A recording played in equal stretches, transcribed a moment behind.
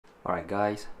Alright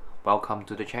guys, welcome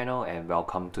to the channel and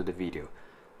welcome to the video.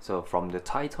 So from the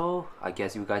title, I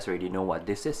guess you guys already know what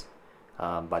this is,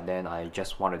 but then I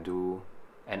just want to do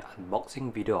an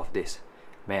unboxing video of this.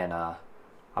 Man,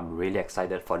 I'm really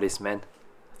excited for this, man.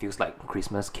 Feels like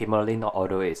Christmas came early,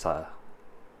 although it's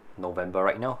November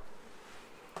right now.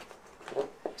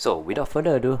 So without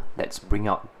further ado, let's bring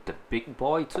out the big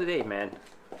boy today, man.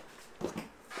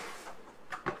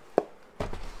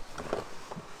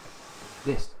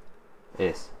 This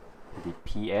is the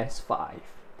PS5.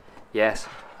 Yes,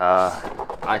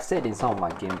 I said in some of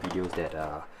my game videos that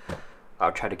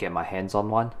I'll try to get my hands on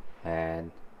one,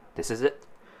 and this is it.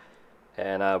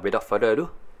 And without further ado,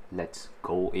 let's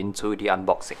go into the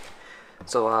unboxing.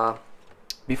 So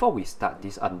before we start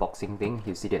this unboxing thing,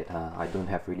 you see that I don't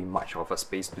have really much of a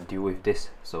space to deal with this,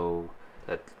 so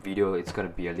that video is gonna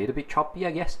be a little bit choppy,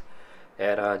 I guess.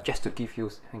 And just to give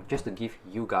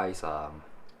you guys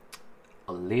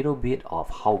a little bit of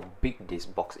how big this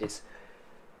box is.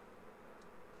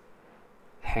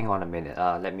 Hang on a minute,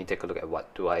 let me take a look at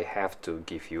what do I have to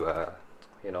give you a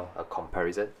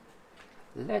comparison.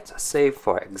 Let's say,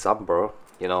 for example,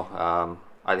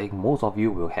 I think most of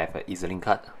you will have an EZ-Link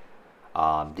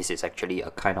card. This is actually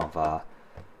a kind of a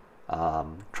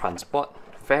transport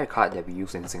fare card that we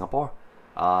use in Singapore.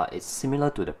 It's similar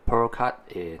to the Pearl card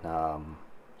in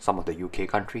some of the UK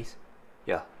countries.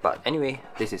 Yeah, but anyway,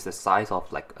 this is the size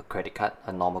of like a credit card,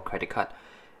 a normal credit card.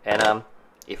 And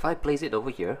if I place it over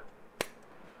here,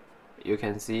 you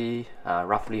can see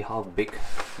roughly how big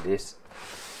this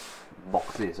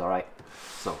box is. Alright,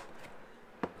 so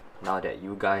now that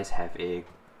you guys have a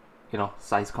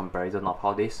size comparison of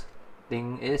how this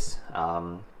thing is,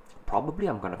 probably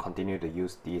I'm gonna continue to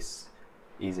use this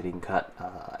EZ-Link card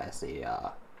as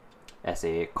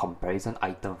a comparison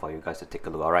item for you guys to take a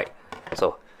look. Alright,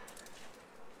 so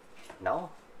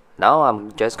now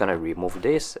I'm just gonna remove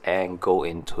this and go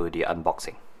into the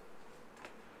unboxing.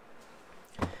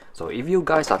 So if you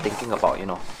guys are thinking about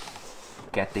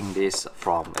getting this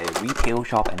from a retail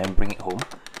shop and then bring it home,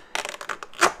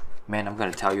 man, I'm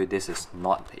gonna tell you, this is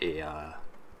not a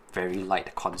very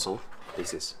light console.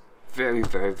 This is very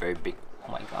big.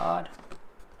 Oh my god.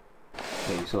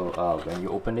 Okay, so when you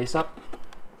open this up,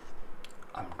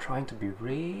 I'm trying to be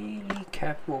really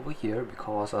careful over here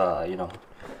because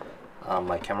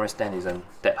my camera stand isn't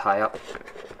that high up.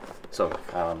 So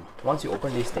once you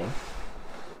open this thing,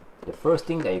 the first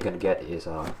thing that you're gonna get is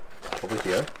over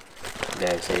here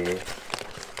there's a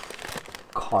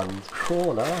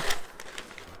controller.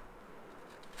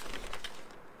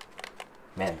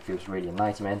 Man, feels really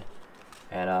nice, man.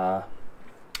 And I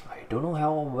don't know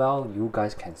how well you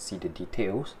guys can see the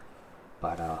details,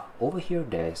 but over here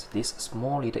there's this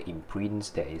small little imprints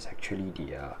that is actually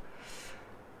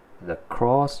the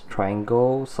cross,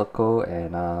 triangle, circle,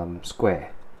 and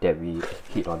square that we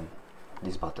hit on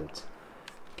these buttons.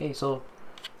 Okay, so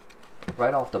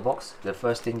right off the box, the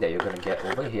first thing that you're gonna get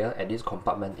over here at this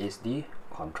compartment is the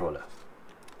controller.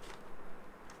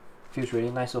 Feels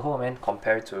really nice to hold, man,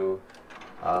 compared to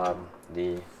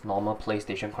the normal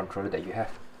PlayStation controller that you have.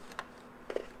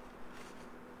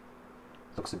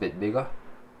 Looks a bit bigger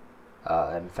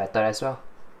and fatter as well.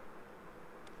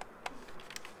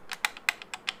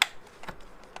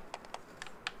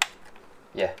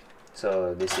 Yeah,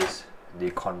 so this is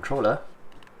the controller,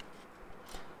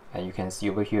 and you can see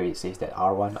over here it says that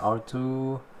R1,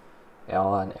 R2,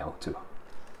 L1, L2.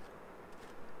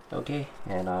 Okay,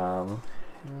 and I'm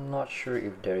not sure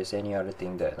if there is any other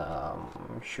thing that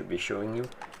should be showing you.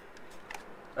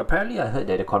 Apparently I heard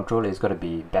that the controller is gonna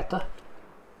be better.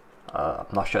 I'm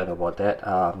not sure about that.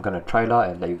 I'm gonna try it out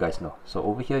and let you guys know. So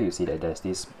over here you see that there's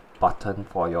this button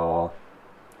for your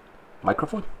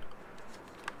microphone,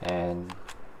 and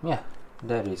yeah,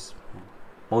 that is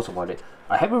most about it.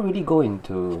 I haven't really go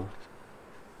into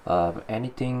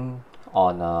anything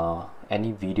on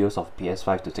any videos of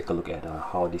PS5 to take a look at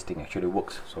how this thing actually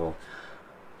works. So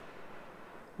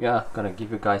yeah, gonna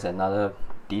give you guys another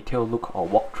detailed look or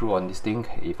walkthrough on this thing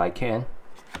if I can.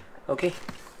 Okay,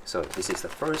 so this is the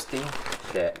first thing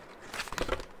that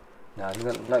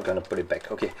I'm not gonna put it back.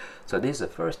 Okay, so this is the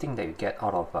first thing that you get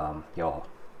out of your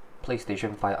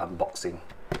PlayStation 5 unboxing.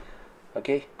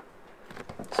 Okay,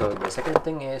 so the second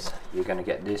thing is you're gonna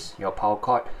get this, your power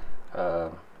cord.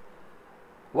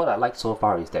 What I like so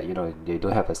far is that they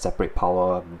don't have a separate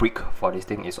power brick for this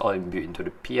thing. It's all inbuilt into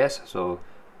the PS, so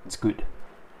it's good.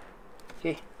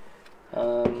 Okay,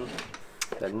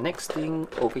 the next thing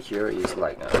over here is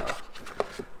like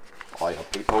all your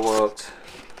paperwork,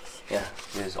 yeah,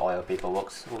 this is all your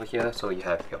paperwork over here. So you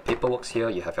have your paperwork here,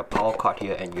 you have your power card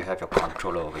here, and you have your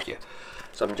controller over here.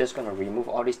 So I'm just gonna remove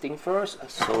all these things first,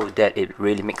 so that it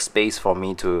really makes space for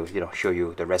me to, you know, show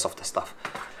you the rest of the stuff.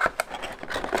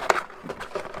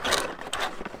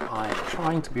 I'm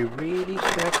trying to be really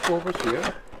careful over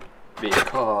here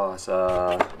because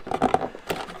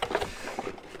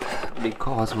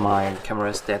my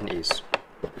camera stand is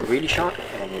really sharp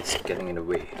and it's getting in the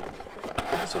way.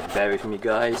 So bear with me,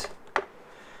 guys.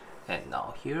 And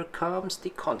now here comes the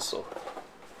console.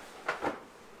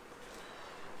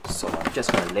 So I'm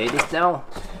just gonna lay this down,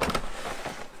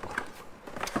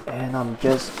 and I'm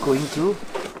just going to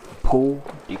pull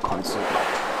the console out.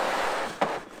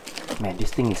 Man,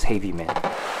 this thing is heavy, man.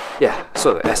 Yeah,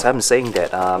 so as I'm saying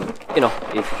that, you know,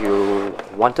 if you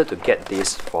wanted to get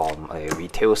this from a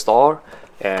retail store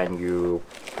and you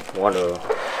want to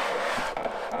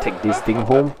take this thing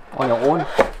home on your own,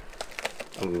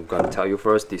 I'm gonna tell you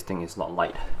first, this thing is not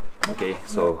light. Okay,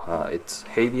 so it's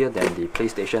heavier than the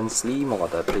PlayStation Slim or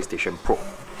the PlayStation Pro.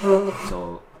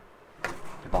 So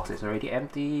the box is already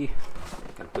empty.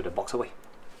 You can put the box away.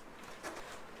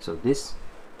 So this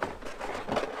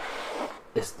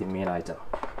is the main item,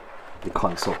 the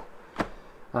console.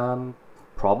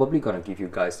 Probably gonna give you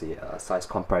guys the size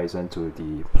comparison to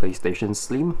the PlayStation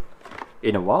Slim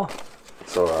in a while.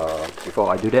 So before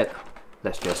I do that,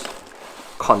 let's just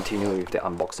continue with the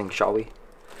unboxing, shall we?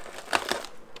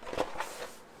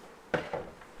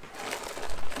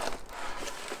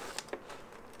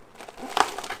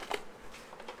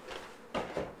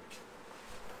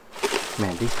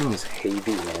 Man, this thing is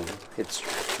heavy, man. It's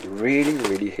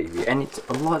really heavy, and it's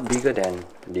a lot bigger than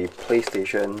the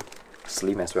PlayStation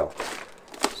Slim as well.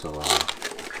 So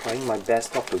trying my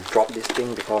best not to drop this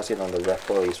thing because, you know, the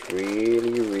wrapper is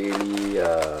really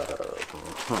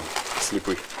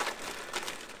slippery.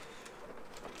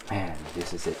 Man,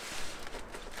 this is it.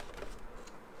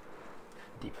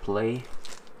 The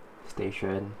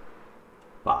PlayStation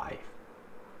 5.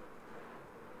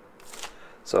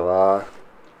 So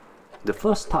the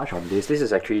first touch on this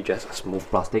is actually just a smooth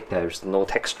plastic. There's no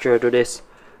texture to this.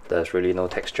 There's really no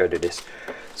texture to this.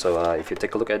 So if you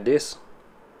take a look at this,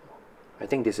 I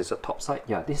think this is the top side.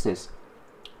 Yeah, this is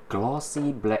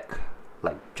glossy black,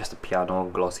 like just a piano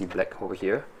glossy black over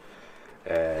here.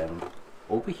 And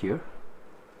over here,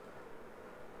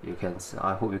 you can,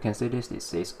 I hope you can see this, it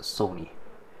says Sony.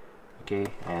 Okay,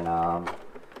 and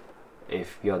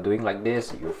if you're doing like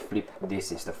this, you flip,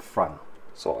 this is the front.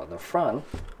 So on the front,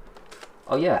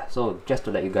 oh yeah, so just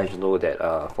to let you guys know that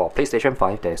for PlayStation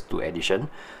 5 there's two editions.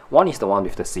 One is the one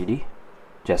with the CD,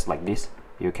 just like this.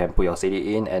 You can put your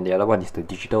CD in, and the other one is the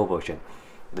digital version.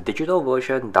 The digital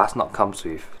version does not come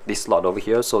with this slot over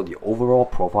here, so the overall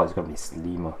profile is going to be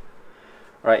slimmer.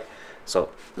 Right, so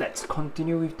let's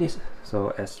continue with this.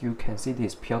 So as you can see,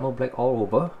 this is piano black all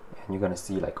over, and you're going to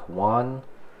see like one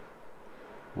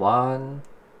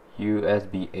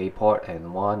USB-A port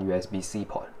and one USB-C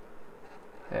port,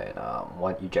 and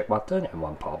one eject button and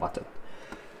one power button.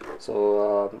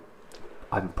 So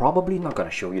I'm probably not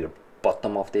gonna show you the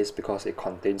bottom of this because it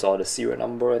contains all the serial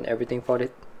number and everything for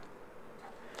it.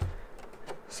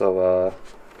 So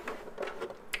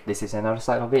this is another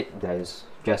side of it. There is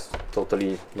just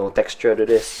totally no texture to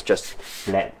this, just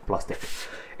flat plastic.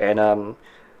 And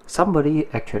somebody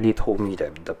actually told me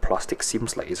that the plastic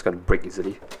seems like it's gonna break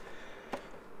easily.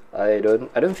 I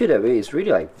don't feel that way. It's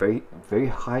really like very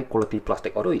high quality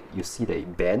plastic. Although you see that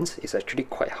it bends, it's actually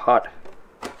quite hard.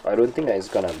 I don't think that it's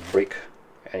gonna break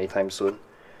anytime soon.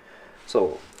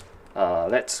 So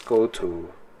let's go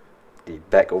to the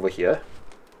back over here.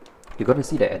 You're gonna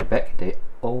see that at the back,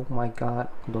 oh my god,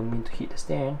 don't mean to hit the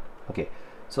stand. Okay,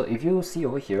 so if you see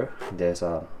over here, there's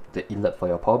the inlet for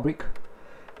your power brick.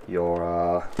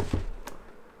 Your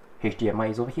HDMI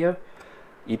is over here,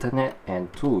 Ethernet,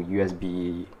 and two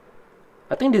USB.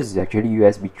 I think this is actually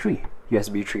USB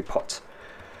 3 ports.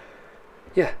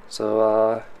 Yeah,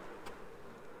 so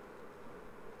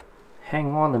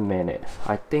hang on a minute.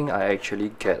 I think I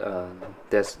actually get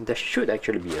there should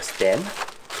actually be a stand.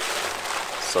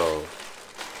 So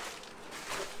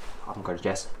I'm gonna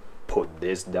just put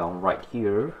this down right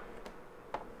here,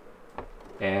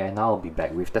 and I'll be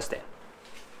back with the stand.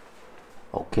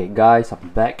 Okay guys, I'm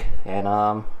back, and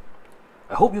I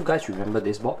hope you guys remember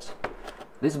this box.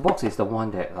 This box is the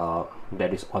one that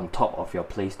that is on top of your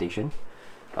PlayStation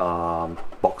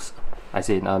box. I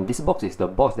say this box is the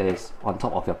box that is on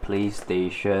top of your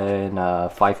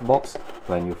PlayStation 5 box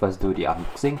when you first do the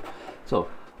unboxing. So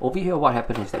over here, what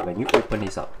happens is that when you open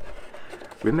this up,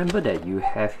 remember that you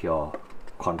have your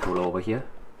controller over here,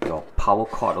 your power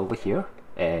cord over here,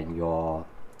 and your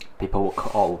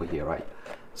paperwork all over here, right?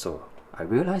 So I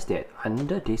realized that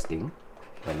under this thing,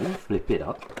 when you flip it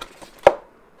up,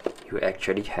 you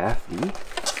actually have the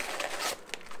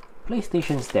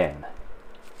PlayStation stand.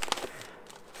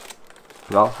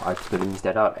 Well, I quickly missed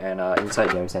that out, and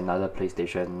inside there is another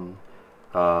PlayStation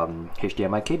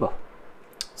HDMI cable.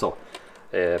 So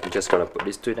we're just gonna put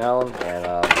these two down, and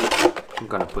I'm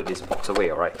gonna put this box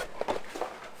away, alright?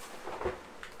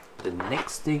 The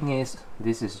next thing is,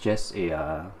 this is just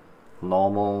a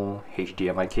normal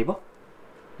HDMI cable.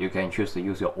 You can choose to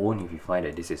use your own if you find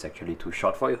that this is actually too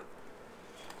short for you.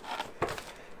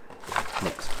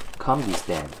 Next, come the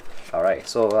stand. Alright,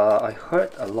 so I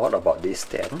heard a lot about this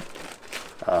stand.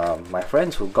 My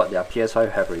friends who got their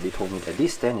PS5 have already told me that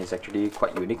this stand is actually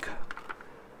quite unique.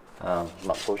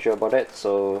 Not so sure about that,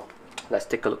 so let's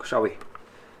take a look, shall we?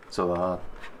 So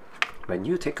when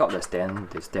you take out the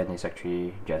stand is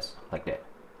actually just like that.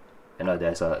 You know,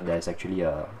 there's actually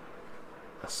a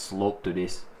slope to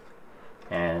this,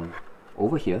 and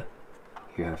over here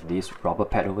you have this rubber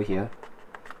pad over here,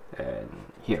 and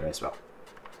here as well.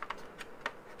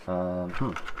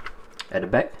 At the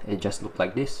back it just looks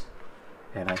like this,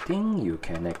 and I think you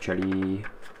can actually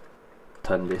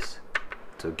turn this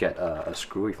to get a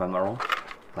screw, if I'm not wrong.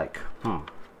 Like,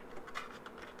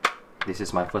 this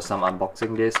is my first time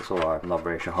unboxing this, so I'm not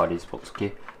very sure how this works.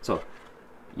 Okay, so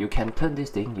you can turn this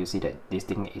thing. You see that this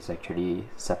thing is actually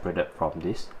separated from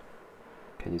this.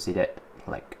 Can you see that?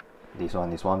 Like, this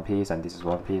one is one piece and this is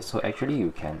one piece. So actually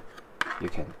you can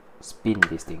spin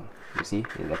this thing. You see,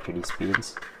 it actually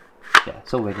spins. Yeah,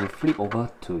 so when you flip over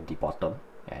to the bottom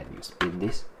and you spin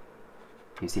this,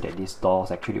 you see that this door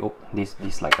is actually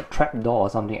this like a trap door or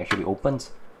something actually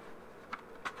opens.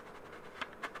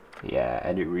 Yeah,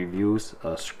 and it reveals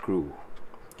a screw.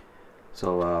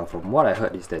 So from what I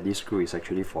heard is that this screw is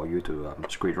actually for you to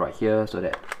screw it right here so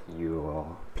that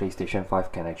your PlayStation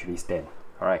 5 can actually stand.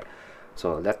 Alright,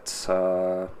 so let's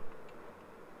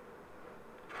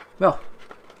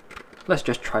let's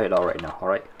just try it out right now.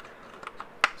 Alright,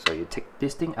 so you take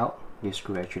this thing out. This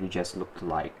screw actually just looked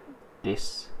like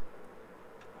this.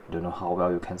 I don't know how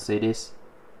well you can see this.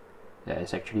 Yeah,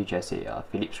 it's actually just a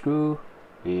Phillips screw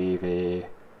with a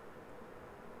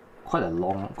quite a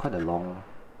long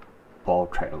ball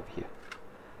thread over here.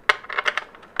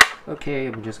 Okay,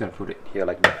 I'm just gonna put it here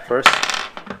like that first,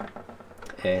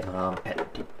 and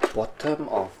at the bottom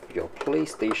of your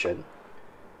PlayStation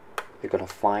you're gonna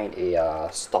find a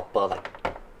stopper like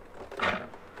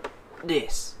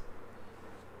this.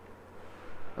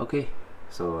 Okay,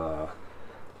 so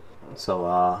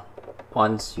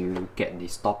once you get the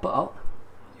stopper out,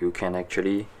 you can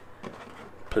actually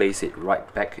place it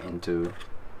right back into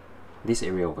this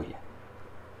area over here.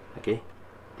 Okay,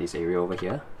 this area over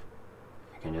here,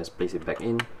 you can just place it back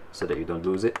in so that you don't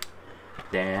lose it,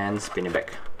 then spin it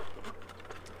back.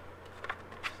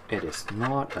 It is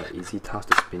not an easy task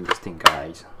to spin this thing,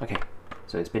 guys. Okay,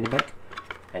 so you spin it back,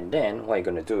 and then what you're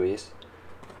gonna do is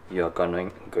you are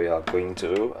going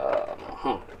to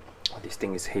this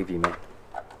thing is heavy, man.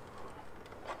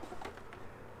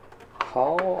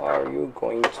 How are you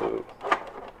going to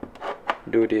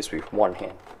do this with one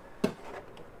hand?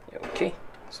 Okay,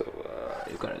 so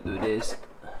you're gonna do this.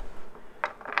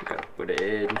 You're gonna put it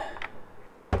in.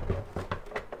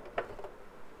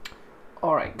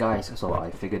 Alright guys, so I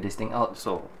figured this thing out.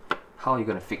 So how you're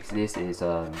gonna fix this is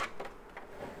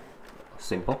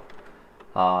simple.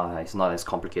 It's not as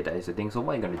complicated as you think. So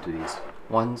what you're gonna do is,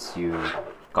 once you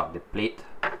got the plate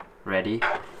ready,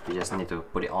 you just need to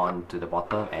put it on to the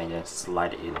bottom and just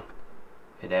slide it in.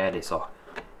 Okay, there it is all.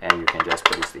 And you can just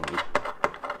put this thing in.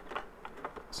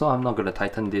 So I'm not gonna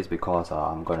tighten this because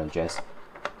I'm gonna just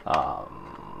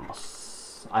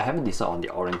I haven't decided on the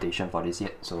orientation for this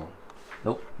yet, so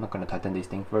nope, I'm not gonna tighten this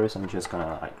thing first. I'm just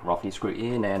gonna like roughly screw it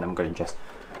in, and I'm gonna just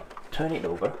turn it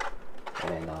over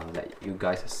and let you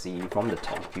guys see from the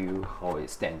top view how it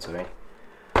stands. Right,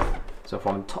 so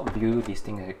from top view, this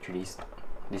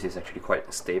is actually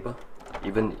quite stable.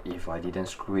 Even if I didn't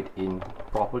screw it in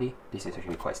properly, this is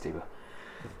actually quite stable.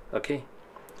 Okay,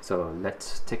 so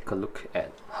let's take a look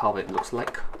at how it looks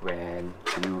like when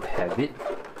you have it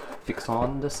fixed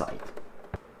on the side.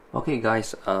 Okay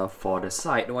guys, for the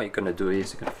side, what you're gonna do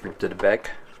is you're gonna flip to the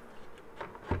back.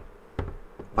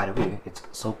 By the way, it's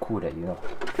so cool that, you know,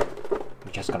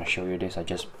 I'm just gonna show you this. I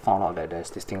just found out that there's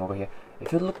this thing over here.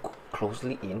 If you look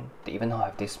closely in, they even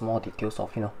have these small details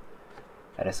of, you know,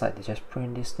 at the side they just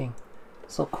print this thing.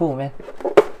 So cool, man.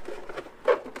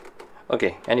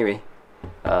 Okay, anyway,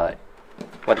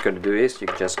 what you're gonna do is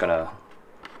you're just gonna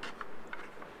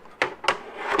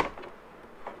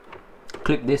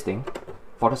clip this thing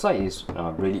For the side is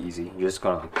really easy. You're just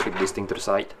gonna clip this thing to the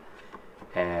side,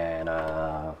 and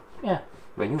yeah,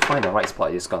 when you find the right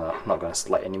spot, it's not gonna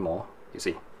slide anymore. You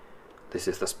see, this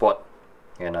is the spot,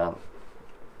 and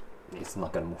it's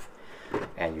not gonna move.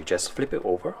 And you just flip it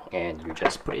over, and you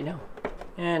just put it down,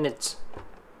 and it's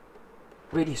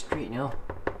really straight. You know,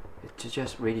 it's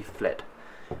just really flat.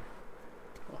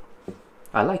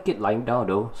 I like it lying down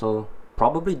though, so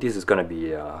probably this is gonna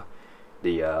be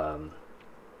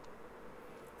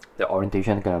the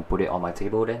orientation. I'm gonna put it on my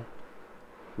table then.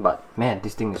 But man,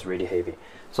 this thing is really heavy.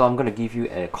 So I'm gonna give you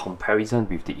a comparison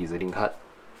with the EZ-Link card.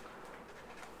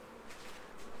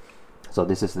 So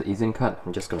this is the EZ-Link card.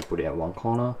 I'm just gonna put it at one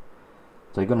corner.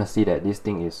 So you're gonna see that this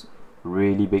thing is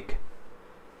really big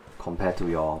compared to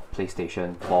your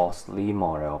PlayStation 4 Slim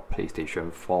or your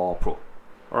PlayStation 4 Pro.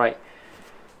 Alright.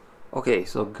 Okay,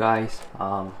 so guys,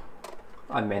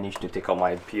 I managed to take out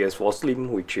my PS4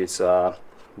 Slim, which is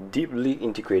deeply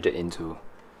integrated into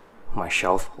my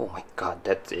shelf. Oh my god,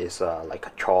 that is like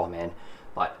a chore, man.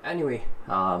 But anyway,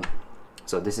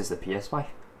 so this is the PS5.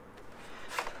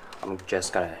 I'm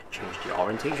just gonna change the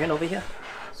orientation over here.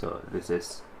 So this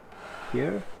is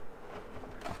here,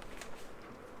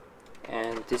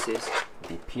 and this is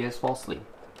the PS4 Slim.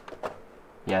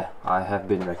 Yeah, I have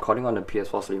been recording on the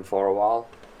PS4 Slim for a while,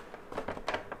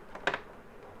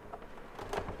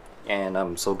 and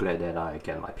I'm so glad that I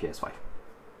get my PS5.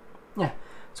 Yeah,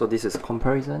 so this is a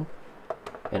comparison.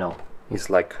 You know, it's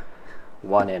like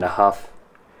 1.5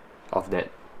 of that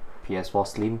PS4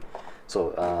 Slim.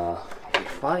 So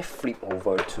if I flip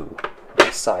over to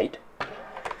the side,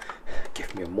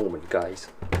 give me a moment, guys.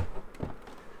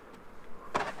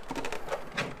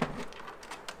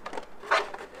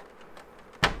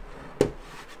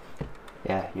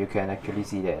 Yeah, you can actually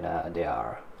see that they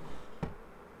are.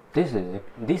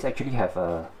 This actually have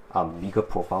a bigger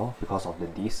profile because of the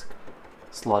disc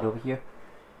slot over here.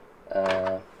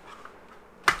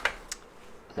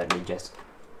 Let me just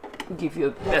give you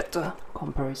a better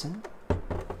comparison.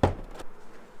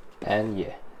 And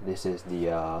yeah, this is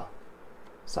the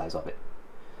size of it.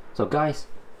 So guys,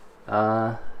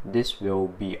 this will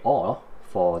be all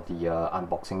for the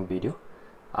unboxing video.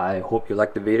 I hope you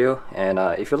liked the video, and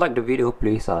if you like the video,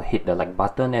 please hit the like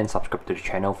button and subscribe to the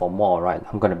channel for more. Right,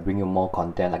 I'm gonna bring you more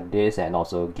content like this and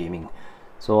also gaming.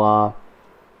 So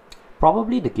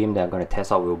probably the game that I'm gonna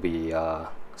test out will be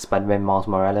Spider-Man Miles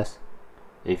Morales.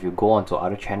 If you go onto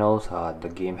other channels, the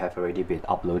game have already been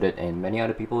uploaded in many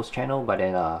other people's channel, but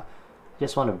then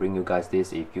just want to bring you guys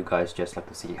this if you guys just like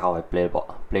to see how I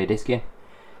play this game.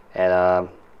 And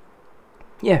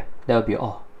yeah, that'll be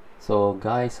all. So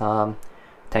guys,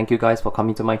 thank you guys for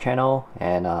coming to my channel,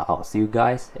 and I'll see you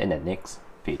guys in the next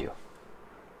video.